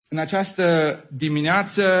În această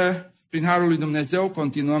dimineață, prin Harul lui Dumnezeu,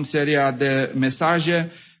 continuăm seria de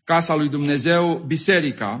mesaje, Casa lui Dumnezeu,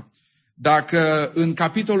 Biserica. Dacă în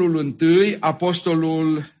capitolul 1,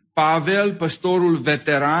 apostolul Pavel, păstorul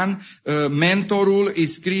veteran, mentorul, îi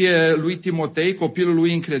scrie lui Timotei, copilul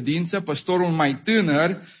lui în credință, păstorul mai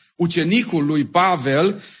tânăr, ucenicul lui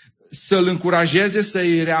Pavel, să-l încurajeze,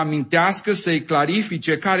 să-i reamintească, să-i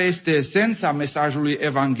clarifice care este esența mesajului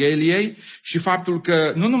Evangheliei și faptul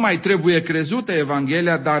că nu numai trebuie crezută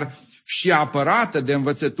Evanghelia, dar și apărată de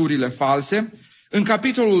învățăturile false. În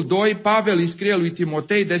capitolul 2, Pavel îi scrie lui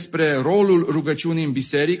Timotei despre rolul rugăciunii în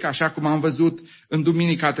biserică, așa cum am văzut în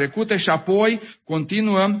duminica trecută, și apoi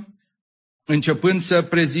continuă începând să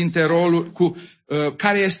prezinte rolul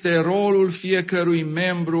care este rolul fiecărui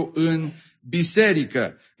membru în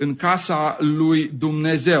biserică, în casa lui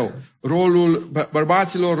Dumnezeu, rolul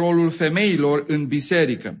bărbaților, rolul femeilor în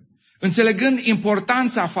biserică. Înțelegând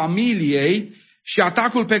importanța familiei și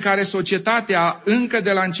atacul pe care societatea încă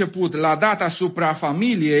de la început l-a dat asupra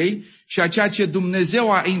familiei și a ceea ce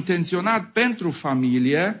Dumnezeu a intenționat pentru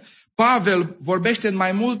familie, Pavel vorbește în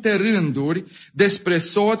mai multe rânduri despre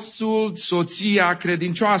soțul, soția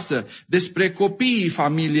credincioasă, despre copiii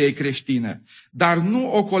familiei creștine, dar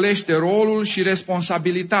nu ocolește rolul și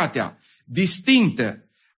responsabilitatea distincte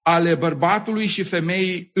ale bărbatului și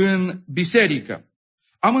femeii în biserică.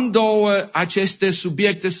 Amândouă aceste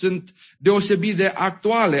subiecte sunt deosebit de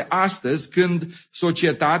actuale astăzi, când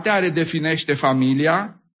societatea redefinește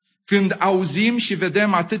familia, când auzim și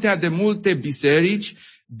vedem atâtea de multe biserici,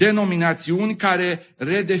 denominațiuni care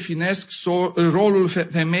redefinesc rolul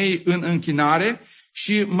femeii în închinare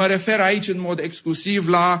și mă refer aici în mod exclusiv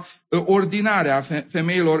la ordinarea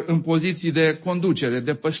femeilor în poziții de conducere,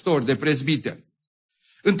 de păstori, de prezbiteri.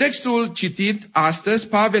 În textul citit astăzi,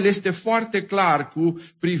 Pavel este foarte clar cu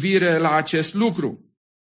privire la acest lucru.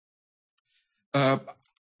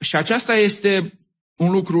 Și aceasta este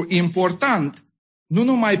un lucru important, nu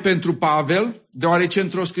numai pentru Pavel, deoarece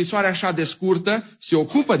într-o scrisoare așa de scurtă se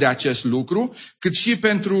ocupă de acest lucru, cât și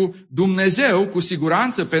pentru Dumnezeu, cu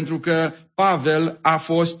siguranță, pentru că Pavel a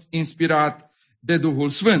fost inspirat de Duhul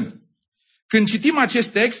Sfânt. Când citim acest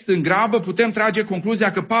text în grabă, putem trage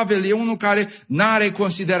concluzia că Pavel e unul care n-are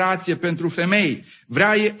considerație pentru femei.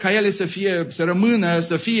 Vrea ca ele să rămână,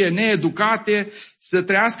 să fie needucate, să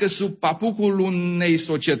trăiască sub papucul unei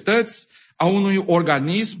societăți, a unui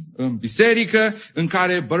organism, în biserică, în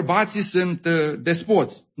care bărbații sunt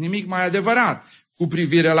despoți. Nimic mai adevărat cu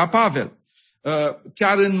privire la Pavel.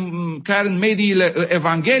 Chiar în mediile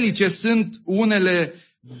evanghelice sunt unele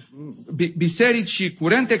biserici și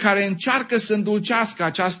curente care încearcă să îndulcească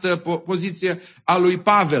această poziție a lui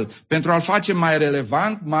Pavel pentru a-l face mai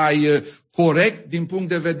relevant, mai corect din punct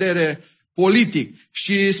de vedere politic.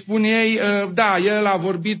 Și spun ei, da, el a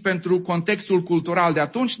vorbit pentru contextul cultural de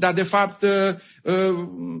atunci, dar de fapt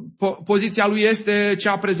poziția lui este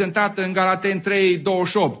cea prezentată în Galateni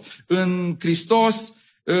 3:28. În Hristos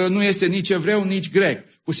nu este nici evreu, nici grec.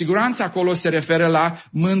 Cu siguranță acolo se referă la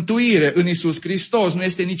mântuire în Iisus Hristos, nu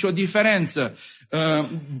este nicio diferență.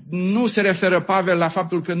 Nu se referă Pavel la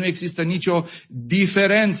faptul că nu există nicio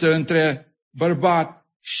diferență între bărbat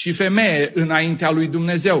și femeie înaintea lui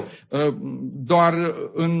Dumnezeu. Doar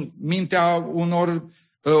în mintea unor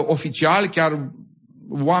oficiali, chiar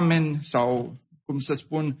oameni sau, cum să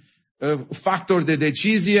spun, factori de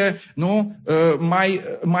decizie, nu?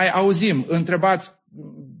 Mai auzim. Întrebați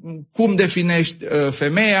cum definești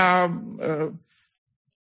femeia,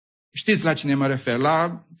 știți la cine mă refer,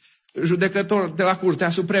 la judecător de la Curtea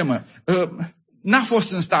Supremă. N-a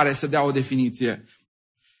fost în stare să dea o definiție.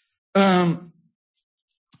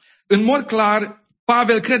 În mod clar,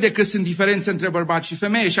 Pavel crede că sunt diferențe între bărbați și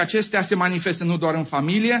femeie și acestea se manifestă nu doar în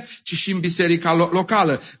familie, ci și în biserica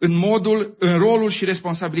locală, în rolul și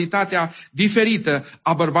responsabilitatea diferită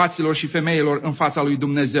a bărbaților și femeilor în fața lui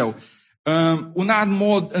Dumnezeu. Un alt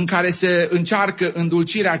mod în care se încearcă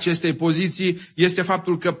îndulcirea acestei poziții este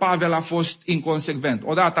faptul că Pavel a fost inconsecvent.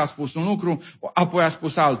 Odată a spus un lucru, apoi a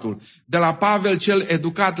spus altul. De la Pavel, cel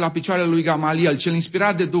educat la picioarele lui Gamaliel, cel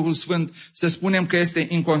inspirat de Duhul Sfânt, să spunem că este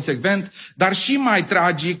inconsecvent, dar și mai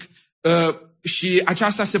tragic, și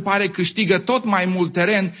aceasta se pare câștigă tot mai mult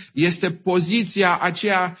teren, este poziția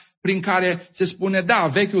aceea prin care se spune, da,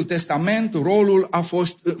 Vechiul Testament, rolul a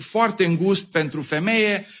fost foarte îngust pentru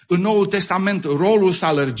femeie, în Noul Testament rolul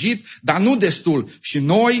s-a lărgit, dar nu destul. Și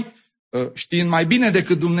noi, știind mai bine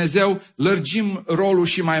decât Dumnezeu, lărgim rolul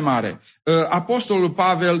și mai mare. Apostolul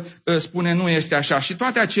Pavel spune, nu este așa. Și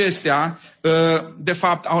toate acestea, de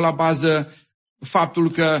fapt, au la bază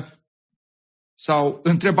faptul că Sau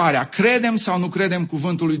întrebarea, credem sau nu credem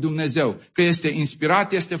cuvântul lui Dumnezeu? Că este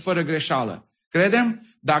inspirat, este fără greșeală. Credem?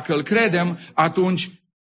 Dacă îl credem, atunci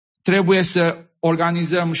trebuie să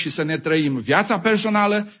organizăm și să ne trăim viața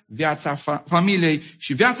personală, viața familiei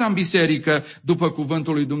și viața în biserică după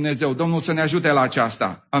cuvântul lui Dumnezeu. Domnul să ne ajute la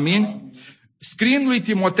aceasta. Amin? Scriind lui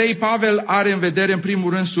Timotei, Pavel are în vedere în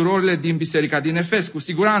primul rând surorile din biserica din Efes. Cu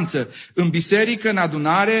siguranță, în biserică, în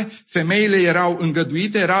adunare, femeile erau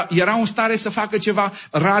îngăduite, erau în stare să facă ceva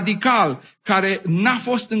radical, care n-a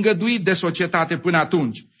fost îngăduit de societate până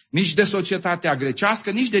atunci. Nici de societatea grecească,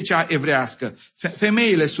 nici de cea evrească.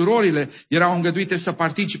 Femeile, surorile, erau îngăduite să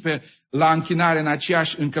participe la închinare în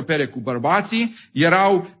aceeași încăpere cu bărbații,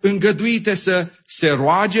 erau îngăduite să se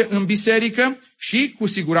roage în biserică și, cu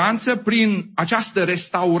siguranță, prin această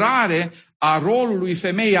restaurare a rolului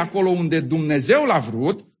femeii acolo unde Dumnezeu l-a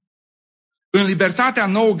vrut, în libertatea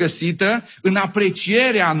nou găsită, în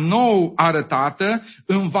aprecierea nou arătată,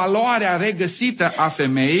 în valoarea regăsită a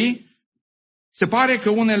femeii, se pare că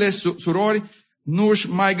unele surori nu își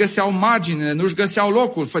mai găseau marginile, nu își găseau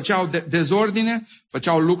locul, făceau dezordine,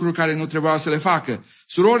 făceau lucruri care nu trebuiau să le facă.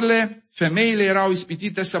 Surorile, femeile erau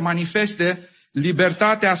ispitite să manifeste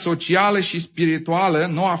libertatea socială și spirituală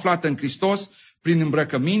nou aflată în Hristos prin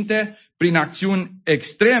îmbrăcăminte, prin acțiuni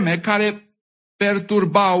extreme care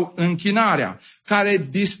perturbau închinarea, care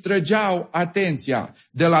distrăgeau atenția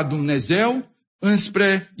de la Dumnezeu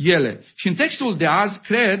înspre ele. Și în textul de azi,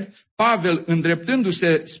 cred, Pavel,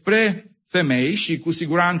 îndreptându-se spre femei și cu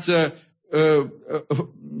siguranță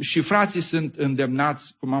și frații sunt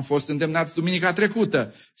îndemnați, cum am fost îndemnați duminica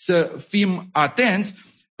trecută, să fim atenți,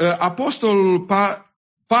 apostolul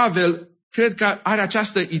Pavel cred că are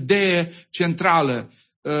această idee centrală,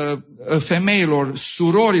 femeilor,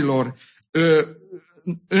 surorilor,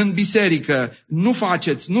 în biserică, nu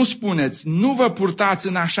faceți, nu spuneți, nu vă purtați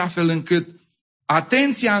în așa fel încât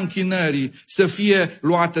atenția închinării să fie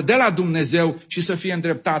luată de la Dumnezeu și să fie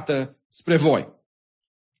îndreptată spre voi.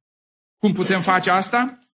 Cum putem face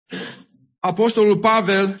asta? Apostolul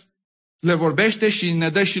Pavel le vorbește și ne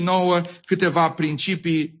dă și nouă câteva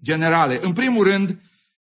principii generale. În primul rând,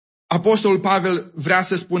 Apostolul Pavel vrea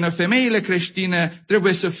să spună femeile creștine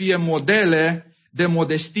trebuie să fie modele de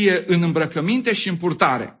modestie în îmbrăcăminte și în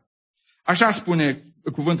purtare. Așa spune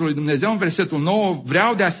cuvântul lui Dumnezeu în versetul 9,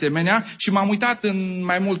 vreau de asemenea, și m-am uitat în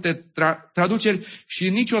mai multe traduceri și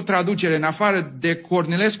nicio traducere în afară de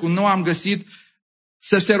Cornilescu nu am găsit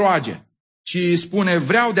să se roage, ci spune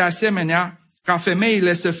vreau de asemenea ca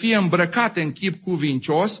femeile să fie îmbrăcate în chip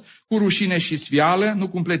cuviincios, cu ruşine și sfială, nu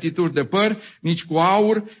cu împletituri de păr, nici cu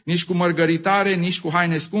aur, nici cu mărgăritare, nici cu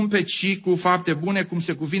haine scumpe, ci cu fapte bune, cum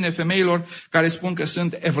se cuvine femeilor care spun că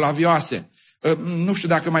sunt evlavioase. Nu știu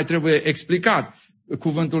dacă mai trebuie explicat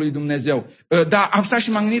cuvântul lui Dumnezeu. Dar am stat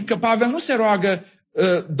și m-am gândit că Pavel nu se roagă,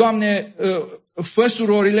 Doamne, fă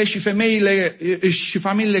surorile și femeile și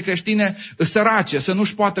familiile creștine sărace, să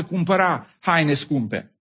nu-și poată cumpăra haine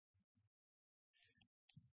scumpe.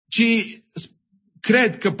 Ci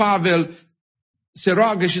cred că Pavel se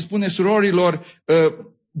roagă și spune surorilor,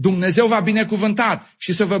 Dumnezeu v-a binecuvântat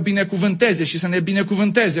și să vă binecuvânteze și să ne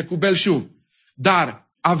binecuvânteze cu belșug. Dar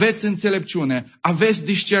aveți înțelepciune, aveți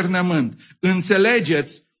discernământ,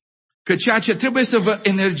 înțelegeți că ceea ce trebuie să vă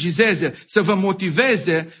energizeze, să vă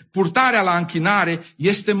motiveze purtarea la închinare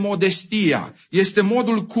este modestia, este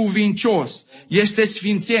modul cuviincios, este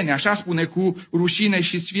sfințenia, așa spune, cu ruşine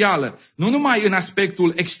și sfială. Nu numai în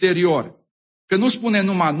aspectul exterior, că nu spune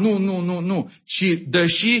numai nu, ci dă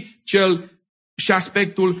și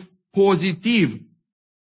aspectul pozitiv.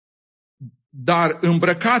 Dar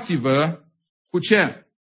îmbrăcați-vă cu ce?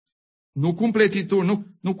 Nu cu împletituri,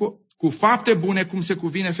 nu cu fapte bune, cum se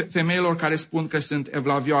cuvine femeilor care spun că sunt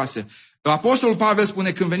evlavioase. Apostolul Pavel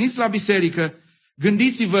spune, când veniți la biserică,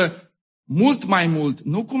 gândiți-vă mult mai mult,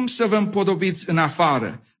 nu cum să vă împodobiți în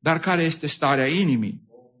afară, dar care este starea inimii.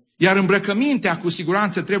 Iar îmbrăcămintea, cu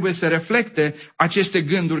siguranță, trebuie să reflecte aceste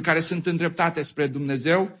gânduri care sunt îndreptate spre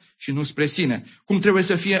Dumnezeu și nu spre sine. Cum trebuie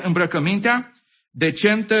să fie îmbrăcămintea?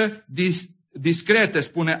 Decentă, discretă,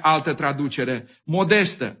 spune altă traducere,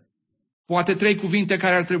 modestă. Poate 3 cuvinte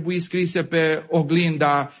care ar trebui scrise pe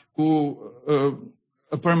oglinda cu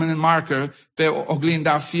a permanent marker, pe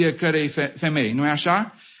oglinda fiecărei femei. Nu-i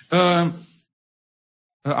așa?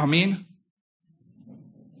 Amin?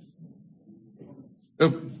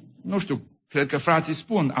 Nu știu, cred că frații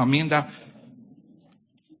spun amin, dar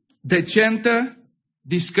decentă,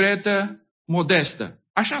 discretă, modestă.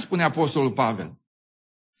 Așa spune Apostolul Pavel.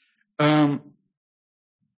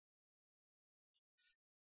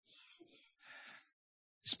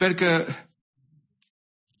 Sper că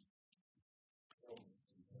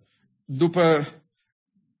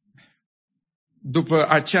după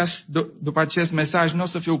acest mesaj nu o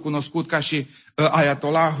să fiu cunoscut ca și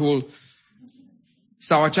ayatollahul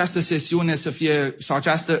sau această sesiune sau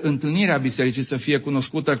această întâlnire a bisericii să fie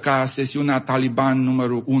cunoscută ca sesiunea Taliban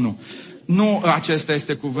numărul 1. Nu acesta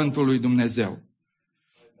este cuvântul lui Dumnezeu.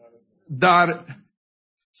 Dar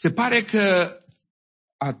se pare că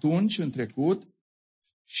atunci, în trecut,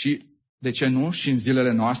 și de ce nu, și în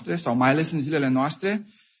zilele noastre, sau mai ales în zilele noastre,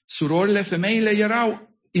 surorile, femeile erau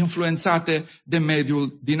influențate de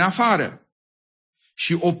mediul din afară.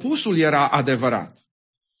 Și opusul era adevărat.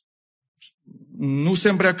 Nu se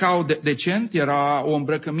îmbrăcau decent, era o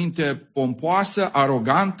îmbrăcăminte pompoasă,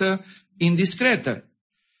 arogantă, indiscretă.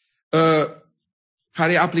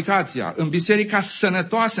 Care e aplicația? În biserica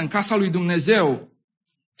sănătoasă, în casa lui Dumnezeu,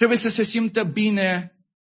 trebuie să se simtă bine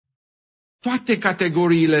toate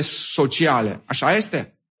categoriile sociale. Așa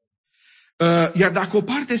este? Iar dacă o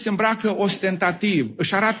parte se îmbracă ostentativ,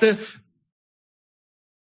 își arată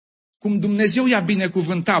cum Dumnezeu i-a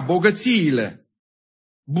binecuvântat, bogățiile,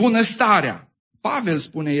 bunăstarea, Pavel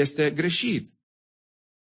spune este greșit.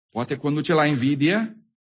 Poate conduce la invidie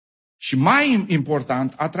și, mai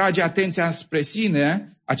important, atrage atenția spre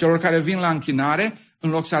sine a celor care vin la închinare, în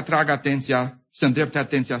loc să atragă atenția, să îndrepte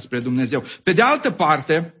atenția spre Dumnezeu. Pe de altă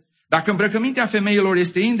parte, dacă îmbrăcămintea femeilor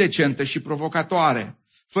este indecentă și provocatoare,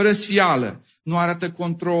 fără sfială, nu arată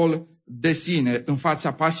control de sine în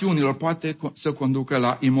fața pasiunilor, poate să conducă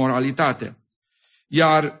la imoralitate.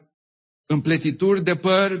 Iar împletituri de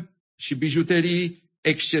păr și bijuterii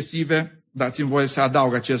excesive, dați-mi voie să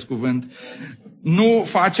adaug acest cuvânt, nu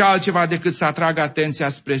face altceva decât să atragă atenția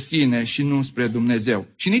spre sine și nu spre Dumnezeu.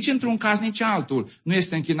 Și nici într-un caz, nici altul nu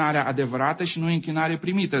este închinarea adevărată și nu e închinare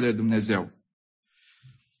primită de Dumnezeu.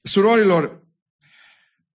 Surorilor,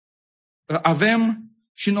 avem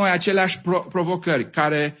și noi aceleași provocări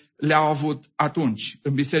care le-au avut atunci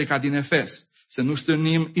în biserica din Efes. Să nu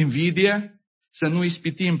stârnim invidie, să nu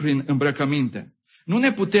ispitim prin îmbrăcăminte. Nu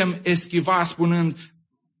ne putem eschiva spunând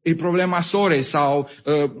e problema sorei sau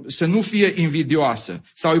să nu fie invidioasă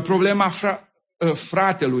sau e problema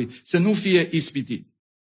fratelui să nu fie ispitit.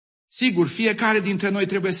 Sigur, fiecare dintre noi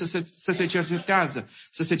trebuie să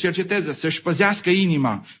se cerceteze, să-și păzească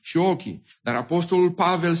inima și ochii. Dar apostolul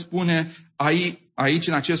Pavel spune aici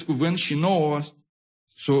în acest cuvânt și nouă,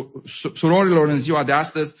 surorilor în ziua de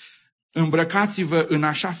astăzi, îmbrăcați-vă în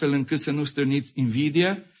așa fel încât să nu stârniți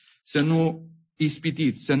invidie, să nu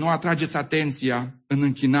ispitiți, să nu atrageți atenția în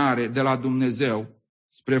închinare de la Dumnezeu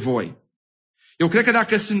spre voi. Eu cred că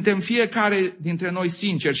dacă suntem fiecare dintre noi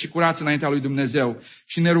sinceri și curați înaintea lui Dumnezeu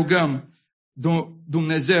și ne rugăm,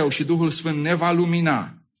 Dumnezeu și Duhul Sfânt ne va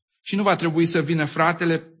lumina și nu va trebui să vină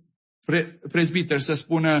fratele prezbiter să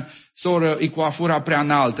spună, soră, e coafura prea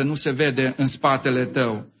înaltă, nu se vede în spatele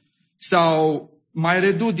tău. Sau mai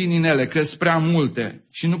redu din inele, că sunt prea multe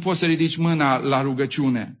și nu poți să ridici mâna la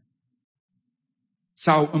rugăciune.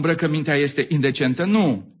 Sau îmbrăcămintea este indecentă.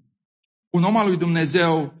 Nu. Un om al lui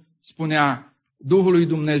Dumnezeu spunea, Duhul lui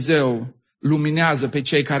Dumnezeu luminează pe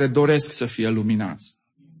cei care doresc să fie luminați.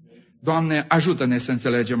 Doamne, ajută-ne să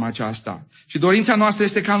înțelegem aceasta. Și dorința noastră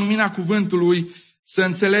este ca în lumina cuvântului să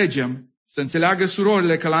înțelegem, să înțeleagă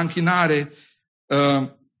surorile că la închinare,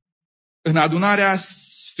 în adunarea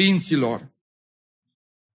sfinților,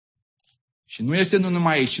 și nu este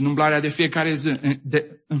numai aici, în umblarea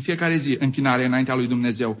de în fiecare zi, închinare înaintea lui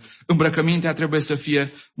Dumnezeu. Îmbrăcămintea trebuie să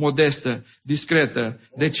fie modestă, discretă,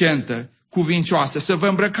 decentă, cuvincioasă. Să vă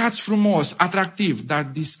îmbrăcați frumos, atractiv, dar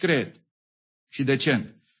discret și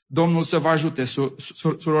decent. Domnul să vă ajute,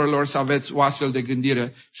 surorilor, să aveți o astfel de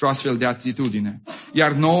gândire și o astfel de atitudine.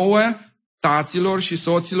 Iar nouă, taților și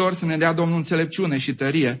soților, să ne dea Domnul înțelepciune și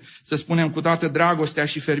tărie, să spunem cu toată dragostea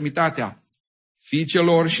și fermitatea,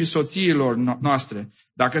 fiicelor și soțiilor noastre,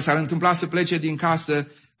 dacă s-ar întâmpla să plece din casă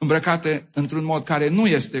îmbrăcate într-un mod care nu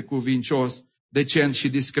este cuvincios, decent și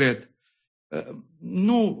discret,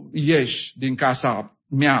 nu ieși din casa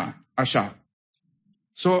mea așa.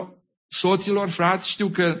 Soților, frați, știu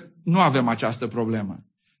că nu avem această problemă.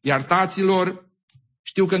 Iar taților,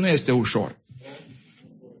 știu că nu este ușor.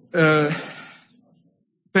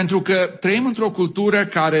 Pentru că trăim într-o cultură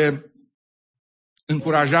care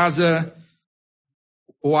încurajează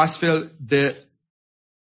o astfel de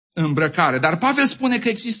îmbrăcare. Dar Pavel spune că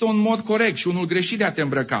există un mod corect și unul greșit de a te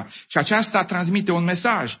îmbrăca. Și aceasta transmite un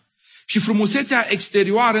mesaj. Și frumusețea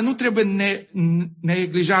exterioară nu trebuie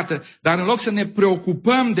neglijată, dar în loc să ne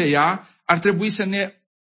preocupăm de ea, ar trebui să ne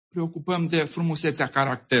preocupăm de frumusețea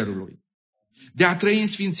caracterului. De a trăi în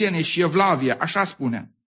sfințenie și evlavie, așa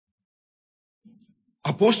spune.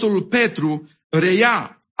 Apostolul Petru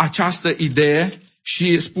reia această idee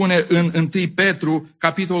Și spune în 1 Petru,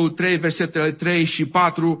 capitolul 3, versetele 3 și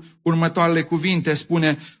 4, următoarele cuvinte,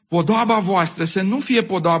 spune: podoaba voastră să nu fie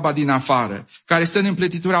podoaba din afară, care stă în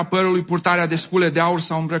împletitura părului, purtarea de scule de aur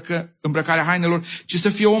sau îmbrăcarea hainelor, ci să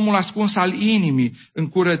fie omul ascuns al inimii, în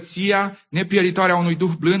curăția nepieritoare a unui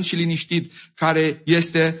duh blând și liniștit, care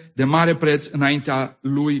este de mare preț înaintea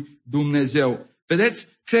lui Dumnezeu. Vedeți?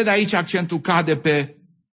 Cred aici accentul cade pe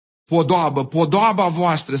podoabă, podoaba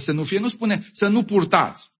voastră să nu fie, nu spune să nu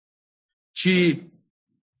purtați, ci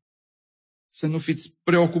să nu fiți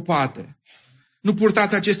preocupate. Nu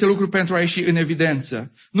purtați aceste lucruri pentru a ieși în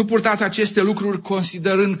evidență. Nu purtați aceste lucruri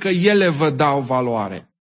considerând că ele vă dau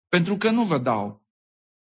valoare. Pentru că nu vă dau,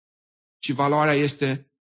 ci valoarea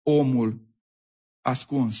este omul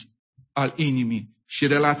ascuns al inimii și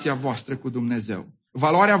relația voastră cu Dumnezeu.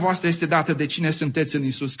 Valoarea voastră este dată de cine sunteți în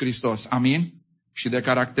Iisus Hristos. Amin? Și de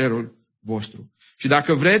caracterul vostru. Și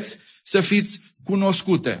dacă vreți să fiți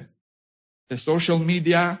cunoscute pe social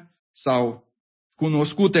media sau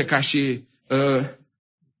cunoscute ca și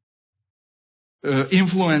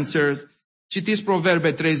influencers, citiți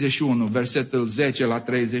Proverbe 31, versetul 10 la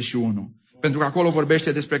 31. Pentru că acolo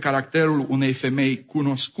vorbește despre caracterul unei femei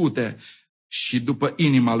cunoscute și după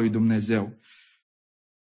inima lui Dumnezeu.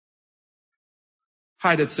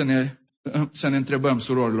 Haideți să ne întrebăm,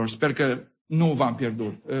 surorilor, sper că nu v-am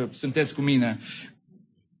pierdut, sunteți cu mine.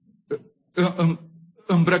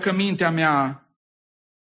 Îmbrăcămintea mea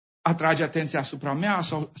atrage atenția asupra mea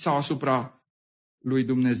sau asupra lui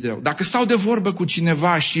Dumnezeu? Dacă stau de vorbă cu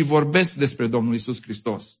cineva și vorbesc despre Domnul Iisus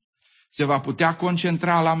Hristos, se va putea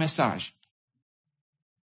concentra la mesaj?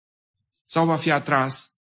 Sau va fi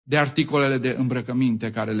atras de articolele de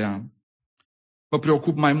îmbrăcăminte care le am? Mă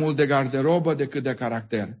preocup mai mult de garderobă decât de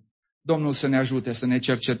caracter. Domnul să ne ajute să ne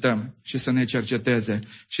cercetăm și să ne cerceteze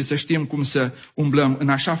și să știm cum să umblăm în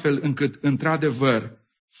așa fel încât, într-adevăr,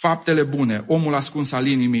 faptele bune, omul ascuns al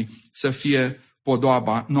inimii, să fie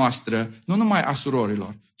podoaba noastră, nu numai a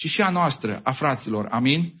surorilor, ci și a noastră, a fraților.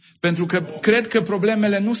 Amin? Pentru că cred că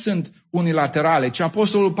problemele nu sunt unilaterale, ci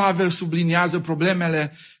Apostolul Pavel subliniază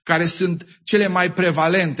problemele care sunt cele mai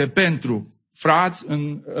prevalente pentru frați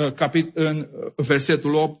în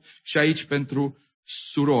versetul 8 și aici pentru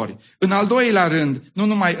surori. În al doilea rând, nu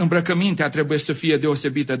numai îmbrăcămintea trebuie să fie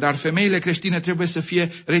deosebită, dar femeile creștine trebuie să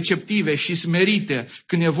fie receptive și smerite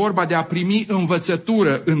când e vorba de a primi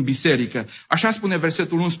învățătură în biserică. Așa spune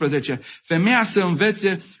versetul 11. Femeia să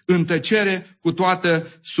învețe în tăcere cu toată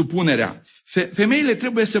supunerea. Femeile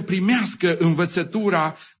trebuie să primească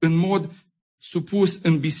învățătura în mod supus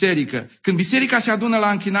în biserică. Când biserica se adună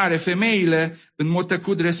la închinare, femeile, în mod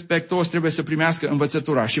tăcut respectos, trebuie să primească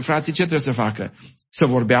învățătura. Și frații ce trebuie să facă? Să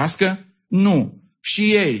vorbească? Nu.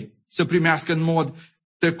 Și ei să primească în mod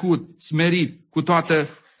tăcut, smerit,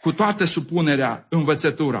 cu toată supunerea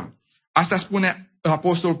învățătura. Asta spune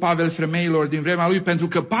Apostolul Pavel femeilor din vremea lui, pentru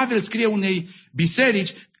că Pavel scrie unei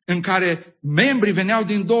biserici în care membrii veneau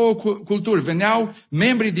din două culturi, veneau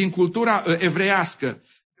membrii din cultura evreiască.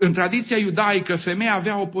 În tradiția iudaică, femeia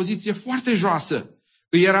avea o poziție foarte joasă.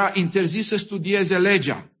 Îi era interzis să studieze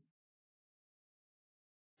legea.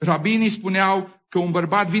 Rabinii spuneau că un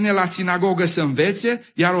bărbat vine la sinagogă să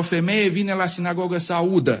învețe, iar o femeie vine la sinagogă să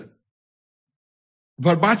audă.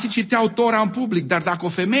 Bărbații citeau Tora în public, dar dacă o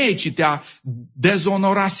femeie citea,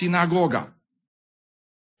 dezonora sinagoga.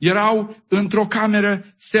 Erau într-o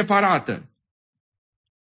cameră separată.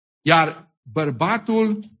 Iar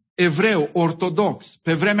bărbatul evreu, ortodox,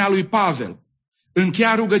 pe vremea lui Pavel,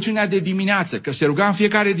 încheia rugăciunea de dimineață, că se ruga în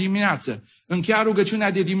fiecare dimineață, încheia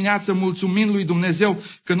rugăciunea de dimineață mulțumind lui Dumnezeu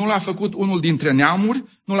că nu l-a făcut unul dintre neamuri,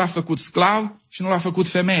 nu l-a făcut sclav și nu l-a făcut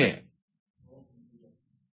femeie.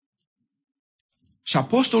 Și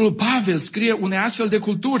Apostolul Pavel scrie unei astfel de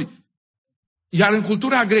culturi. Iar în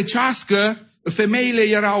cultura grecească, femeile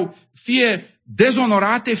erau fie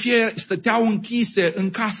dezonorate, fie stăteau închise în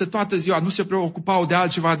casă toată ziua, nu se preocupau de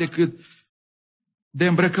altceva decât de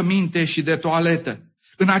îmbrăcăminte și de toaletă.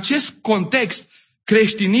 În acest context,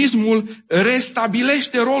 creștinismul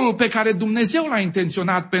restabilește rolul pe care Dumnezeu l-a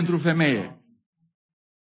intenționat pentru femeie.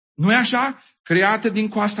 Nu-i așa? Creată din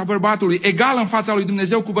coasta bărbatului, egal în fața lui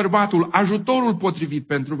Dumnezeu cu bărbatul, ajutorul potrivit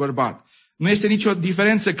pentru bărbat. Nu este nicio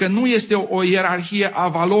diferență, că nu este o ierarhie a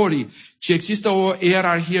valorii, ci există o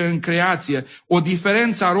ierarhie în creație, o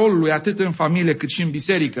diferență a rolului atât în familie cât și în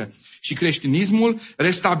biserică. Și creștinismul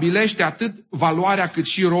restabilește atât valoarea cât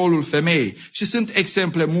și rolul femeii. Și sunt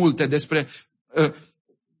exemple multe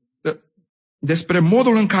despre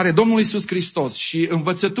modul în care Domnul Iisus Hristos și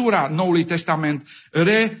învățătura Noului Testament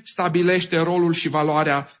restabilește rolul și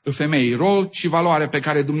valoarea femeii. Rol și valoare pe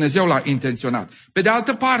care Dumnezeu l-a intenționat. Pe de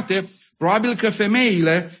altă parte, Probabil că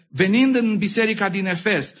femeile, venind în biserica din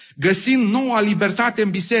Efes, găsind noua libertate în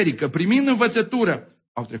biserică, primind învățătură,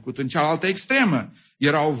 au trecut în cealaltă extremă.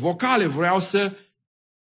 Erau vocale, vreau să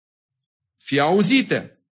fie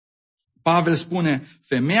auzite. Pavel spune,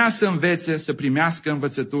 femeia să învețe, să primească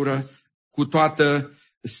învățătură cu toată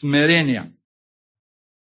smerenia.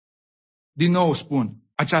 Din nou spun,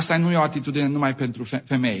 aceasta nu e o atitudine numai pentru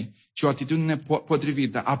femei, ci o atitudine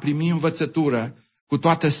potrivită, a primi învățătură cu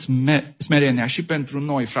toată smerenia și pentru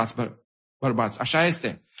noi, frați bărbați. Așa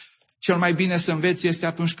este. Cel mai bine să înveți este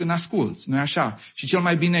atunci când asculți, nu-i așa? Și cel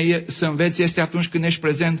mai bine să înveți este atunci când ești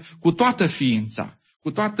prezent cu toată ființa,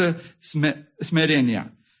 cu toată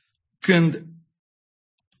smerenia. Când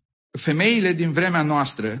femeile din vremea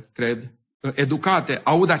noastră, cred, educate,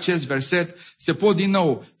 aud acest verset, se pot din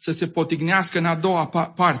nou să se potignească în a doua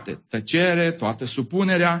parte, tăcere, toată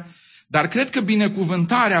supunerea, dar cred că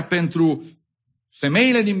binecuvântarea pentru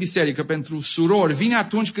femeile din biserică, pentru surori, vine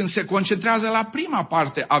atunci când se concentrează la prima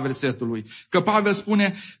parte a versetului, că Pavel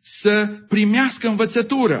spune să primească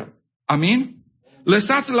învățătură. Amin?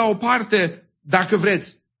 Lăsați la o parte, dacă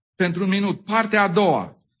vreți, pentru un minut, partea a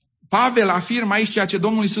doua. Pavel afirmă aici ceea ce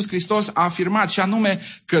Domnul Iisus Hristos a afirmat, și anume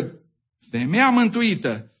că femeia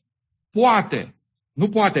mântuită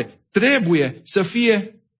trebuie să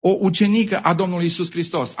fie o ucenică a Domnului Iisus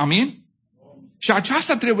Hristos. Amin? Și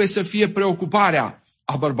aceasta trebuie să fie preocuparea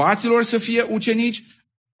a bărbaților, să fie ucenici,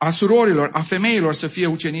 a surorilor, a femeilor să fie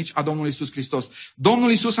ucenici a Domnului Iisus Hristos. Domnul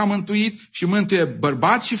Iisus a mântuit și mântuie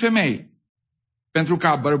bărbați și femei. Pentru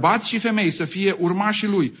ca bărbați și femei să fie urmașii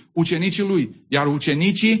Lui, ucenicii Lui, iar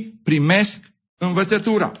ucenicii primesc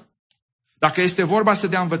învățătura. Dacă este vorba să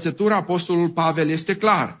dea învățătura, Apostolul Pavel este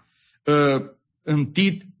clar. În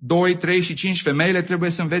Tit 2, 3 și 5, femeile trebuie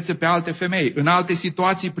să învețe pe alte femei. În alte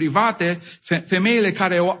situații private, femeile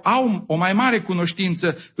care au o mai mare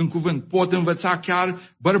cunoștință în cuvânt pot învăța chiar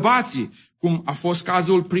bărbații, cum a fost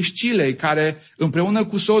cazul Priscilei, care împreună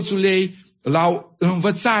cu soțul ei l-au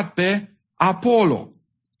învățat pe Apolo.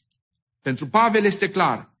 Pentru Pavel este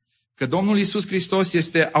clar că Domnul Iisus Hristos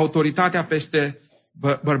este autoritatea peste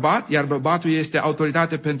bărbat, iar bărbatul este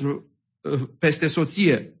autoritate peste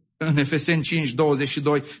soție. În Efeseni 5,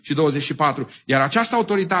 22 și 24. Iar această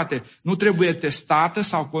autoritate nu trebuie testată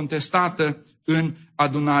sau contestată în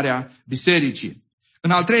adunarea bisericii.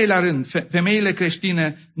 În al treilea rând, femeile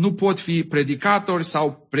creștine nu pot fi predicatori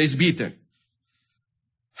sau prezbiteri.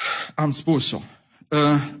 Am spus-o.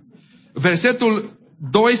 Versetul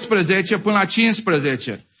 12 până la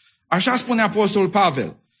 15. Așa spune Apostolul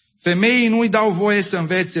Pavel. Femeii nu-i dau voie să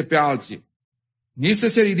învețe pe alții. Nici să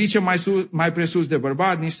se ridice mai presus de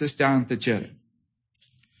bărbat, nici să stea în tăcere.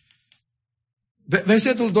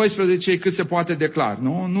 Versetul 12 e cât se poate de clar,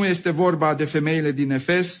 nu? Nu este vorba de femeile din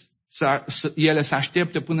Efes, ele să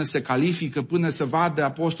aștepte până se califică, până să vadă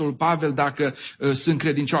Apostolul Pavel dacă sunt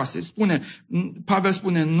credincioase. Pavel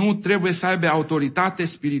spune, nu trebuie să aibă autoritate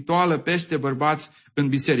spirituală peste bărbați în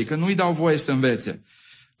biserică. Nu-i dau voie să învețe.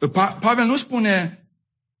 Pavel nu spune...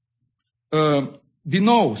 Din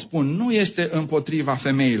nou spun, nu este împotriva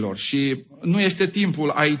femeilor și nu este timpul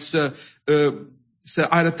aici să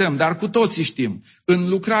arătăm, dar cu toții știm, în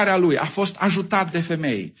lucrarea lui a fost ajutat de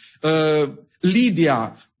femei.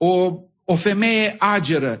 Lidia, o femeie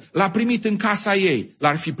ageră, l-a primit în casa ei.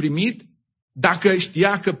 L-ar fi primit dacă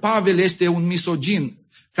știa că Pavel este un misogin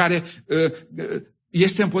care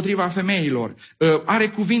este împotriva femeilor. Are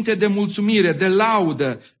cuvinte de mulțumire, de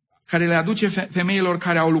laudă, care le aduce femeilor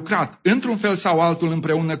care au lucrat, într-un fel sau altul,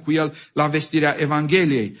 împreună cu el la vestirea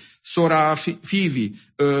Evangheliei. Sora Fivi,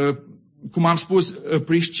 cum am spus,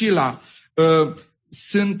 Priscila,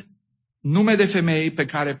 sunt nume de femei pe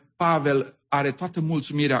care Pavel are toată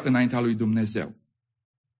mulțumirea înaintea lui Dumnezeu.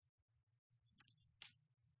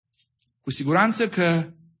 Cu siguranță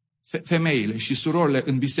că femeile și surorile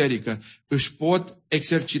în biserică își pot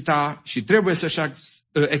exercita și trebuie să-și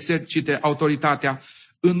exercite autoritatea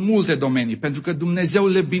în multe domenii, pentru că Dumnezeu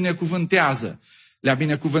le binecuvântează. Le-a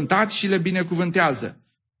binecuvântat și le binecuvântează,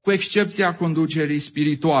 cu excepția conducerii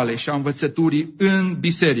spirituale și a învățăturii în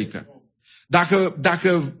biserică.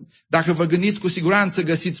 Dacă vă gândiți, cu siguranță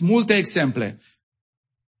găsiți multe exemple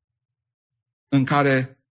în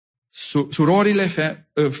care surorile,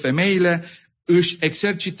 femeile își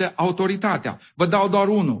exercită autoritatea. Vă dau doar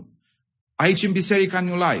unul. Aici în Biserica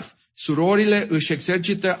New Life, surorile își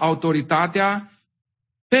exercită autoritatea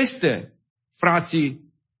peste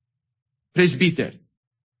frații prezbiteri.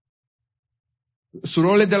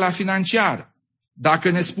 Surorile de la financiar, dacă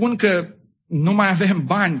ne spun că nu mai avem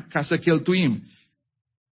bani ca să cheltuim,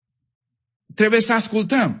 trebuie să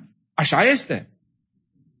ascultăm. Așa este.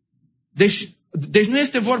 Deci Deci nu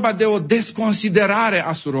este vorba de o desconsiderare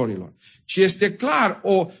a surorilor, ci este clar,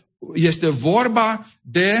 este vorba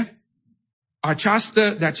de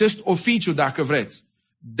acest oficiu, dacă vreți,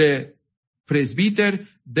 de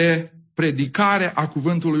prezbiteri, de predicare a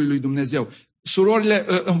cuvântului lui Dumnezeu. Surorile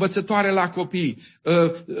învățătoare la copii,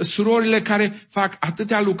 surorile care fac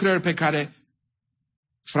atâtea lucrări pe care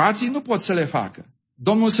frații nu pot să le facă.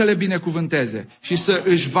 Domnul să le binecuvânteze și să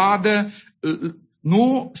își vadă,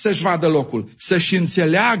 nu să-și vadă locul, să-și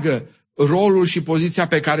înțeleagă rolul și poziția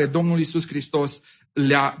pe care Domnul Iisus Hristos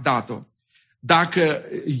le-a dat-o. Dacă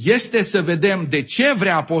este să vedem de ce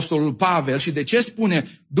vrea Apostolul Pavel și de ce spune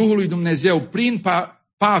Duhul lui Dumnezeu prin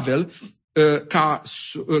Pavel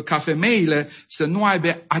ca femeile să nu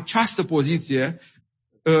aibă această poziție,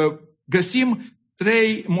 găsim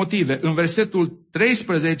 3 motive. În versetul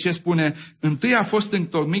 13 spune, întâi a fost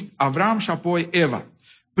întocmit Avram și apoi Eva.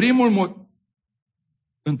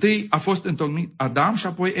 Întâi a fost întocmit Adam și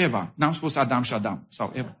apoi Eva. N-am spus Adam și Adam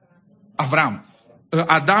sau Eva. Avram.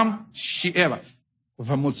 Adam și Eva.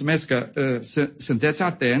 Vă mulțumesc că sunteți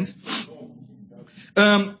atenți.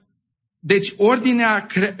 Deci, ordinea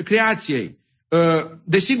creației.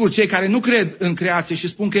 Desigur, cei care nu cred în creație și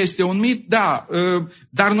spun că este un mit, da,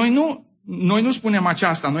 dar noi nu spunem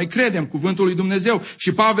aceasta, noi credem cuvântul lui Dumnezeu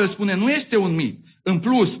și Pavel spune, nu este un mit. În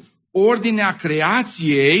plus, ordinea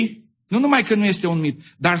creației, nu numai că nu este un mit,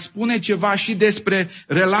 dar spune ceva și despre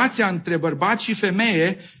relația între bărbat și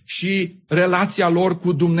femeie și relația lor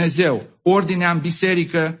cu Dumnezeu. Ordinea în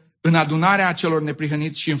biserică, în adunarea celor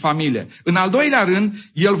neprihăniți și în familie. În al doilea rând,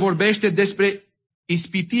 el vorbește despre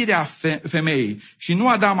ispitirea femeii. Și nu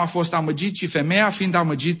Adam a fost amăgit, ci femeia, fiind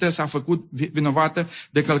amăgită, s-a făcut vinovată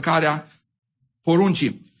de călcarea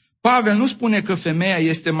poruncii. Pavel nu spune că femeia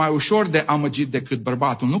este mai ușor de amăgit decât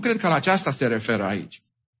bărbatul. Nu cred că la aceasta se referă aici.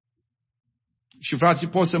 Și frații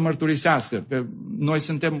pot să mărturisească că noi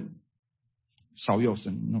suntem, sau eu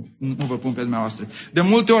sunt, nu vă pun pe dumneavoastră, de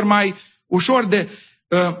multe ori mai ușor de,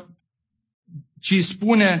 ci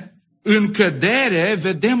spune, în cădere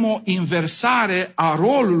vedem o inversare a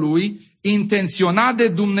rolului intenționat de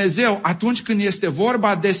Dumnezeu atunci când este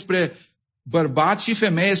vorba despre bărbat și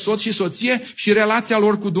femeie, soț și soție și relația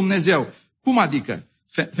lor cu Dumnezeu. Cum adică?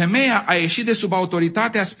 Femeia a ieșit de sub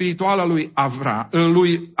autoritatea spirituală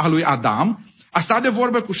a lui Adam, a stat de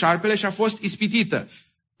vorbă cu șarpele și a fost ispitită.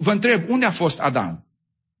 Vă întreb, unde a fost Adam?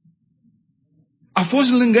 A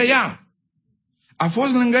fost lângă ea. A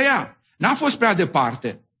fost lângă ea. N-a fost prea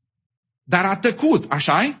departe. Dar a tăcut,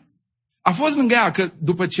 așa-i? A fost lângă ea, că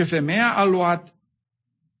după ce femeia a luat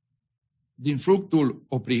din fructul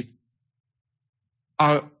oprit,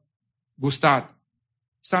 a gustat,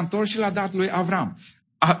 s-a întors și l-a dat lui Avram.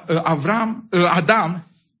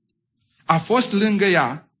 Adam a fost lângă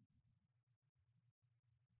ea,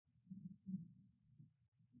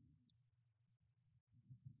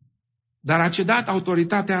 dar a cedat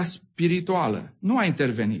autoritatea spirituală. Nu a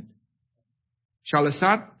intervenit. Și a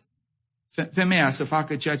lăsat femeia să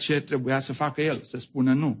facă ceea ce trebuia să facă el, să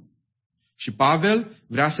spună nu. Și Pavel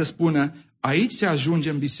vrea să spună, aici se ajunge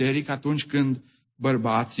în biserică atunci când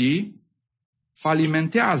bărbații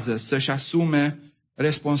falimentează să-și asume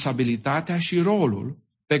responsabilitatea și rolul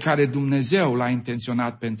pe care Dumnezeu l-a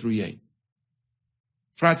intenționat pentru ei.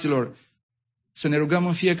 Fraților, să ne rugăm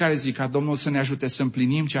în fiecare zi ca Domnul să ne ajute să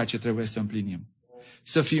împlinim ceea ce trebuie să împlinim.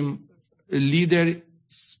 Să fim lideri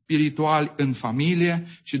spirituali în familie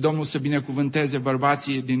și Domnul să binecuvânteze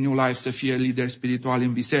bărbații din New Life să fie lideri spirituali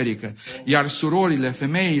în biserică. Iar surorile,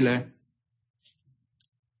 femeile,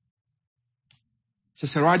 să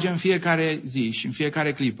se roage în fiecare zi și în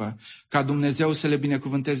fiecare clipă ca Dumnezeu să le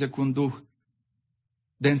binecuvânteze cu un duh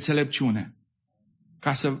de înțelepciune,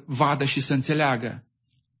 ca să vadă și să înțeleagă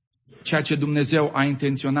ceea ce Dumnezeu a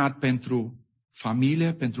intenționat pentru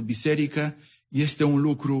familie, pentru biserică, este un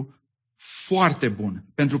lucru foarte bun.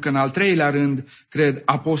 Pentru că în al treilea rând, cred,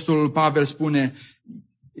 Apostolul Pavel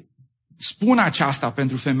spun aceasta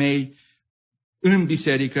pentru femei în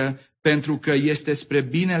biserică, pentru că este spre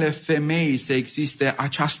binele femeii să existe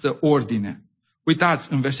această ordine.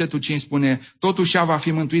 Uitați, în versetul 5 spune, totuși ea va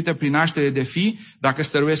fi mântuită prin naștere de fii, dacă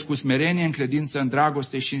stăruiesc cu smerenie, în credință, în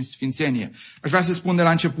dragoste și în sfințenie. Aș vrea să spun de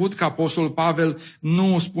la început că Apostolul Pavel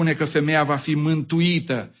nu spune că femeia va fi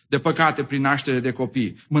mântuită de păcate prin naștere de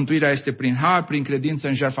copii. Mântuirea este prin har, prin credință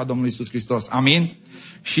în jertfa Domnului Iisus Hristos. Amin?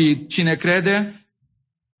 Și cine crede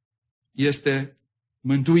este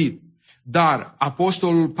mântuit. Dar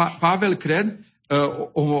Apostolul Pavel, cred,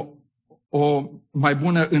 o mai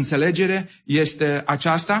bună înțelegere este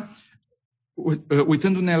aceasta,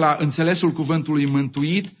 uitându-ne la înțelesul cuvântului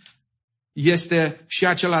mântuit, este și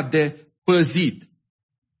acela de păzit.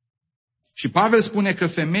 Și Pavel spune că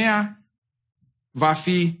femeia va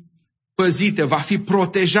fi păzită, va fi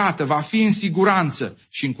protejată, va fi în siguranță.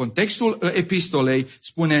 Și în contextul epistolei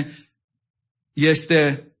spune,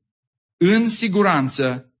 este în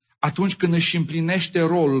siguranță atunci când își împlinește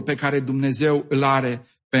rolul pe care Dumnezeu îl are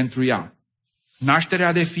pentru ea.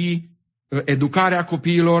 Nașterea de fii, educarea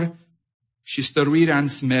copiilor și stăruirea în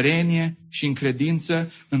smerenie și în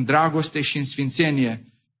credință, în dragoste și în sfințenie.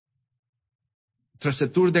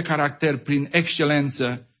 Trăsături de caracter prin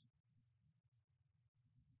excelență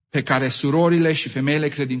pe care surorile și femeile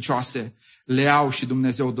credincioase le au și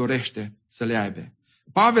Dumnezeu dorește să le aibă.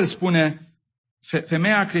 Pavel spune,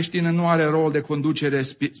 femeia creștină nu are rol de conducere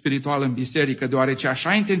spirituală în biserică, deoarece așa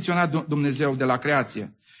a intenționat Dumnezeu de la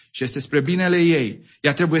creație și este spre binele ei.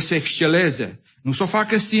 Ea trebuie să exceleze, nu să o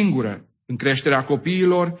facă singură în creșterea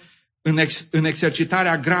copiilor, în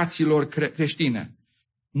exercitarea grațiilor creștine.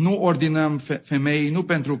 Nu ordinăm femeii, nu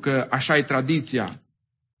pentru că așa e tradiția,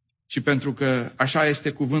 ci pentru că așa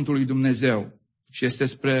este cuvântul lui Dumnezeu și este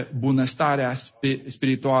spre bunăstarea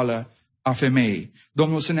spirituală a femeii.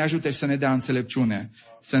 Domnul să ne ajute și să ne dea înțelepciune,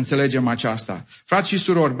 să înțelegem aceasta. Frați și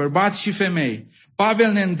surori, bărbați și femei,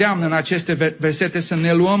 Pavel ne îndeamnă în aceste versete să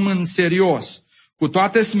ne luăm în serios, cu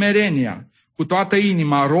toată smerenia, cu toată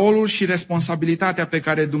inima, rolul și responsabilitatea pe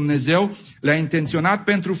care Dumnezeu le-a intenționat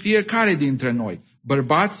pentru fiecare dintre noi,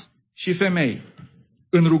 bărbați și femei,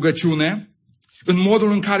 în rugăciune, în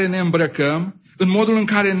modul în care ne îmbrăcăm, în modul în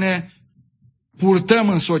care ne purtăm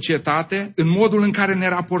în societate, în modul în care ne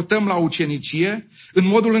raportăm la ucenicie, în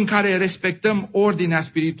modul în care respectăm ordinea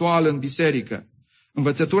spirituală în biserică.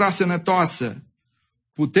 Învățătura sănătoasă,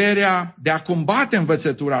 puterea de a combate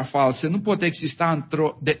învățătura falsă nu pot exista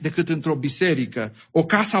decât într-o biserică, o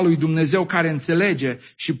casă a lui Dumnezeu care înțelege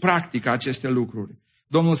și practică aceste lucruri.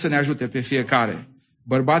 Domnul să ne ajute pe fiecare,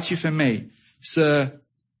 bărbați și femei, să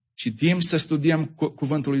citim, să studiem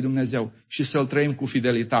cuvântul lui Dumnezeu și să-l trăim cu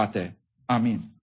fidelitate. Amin.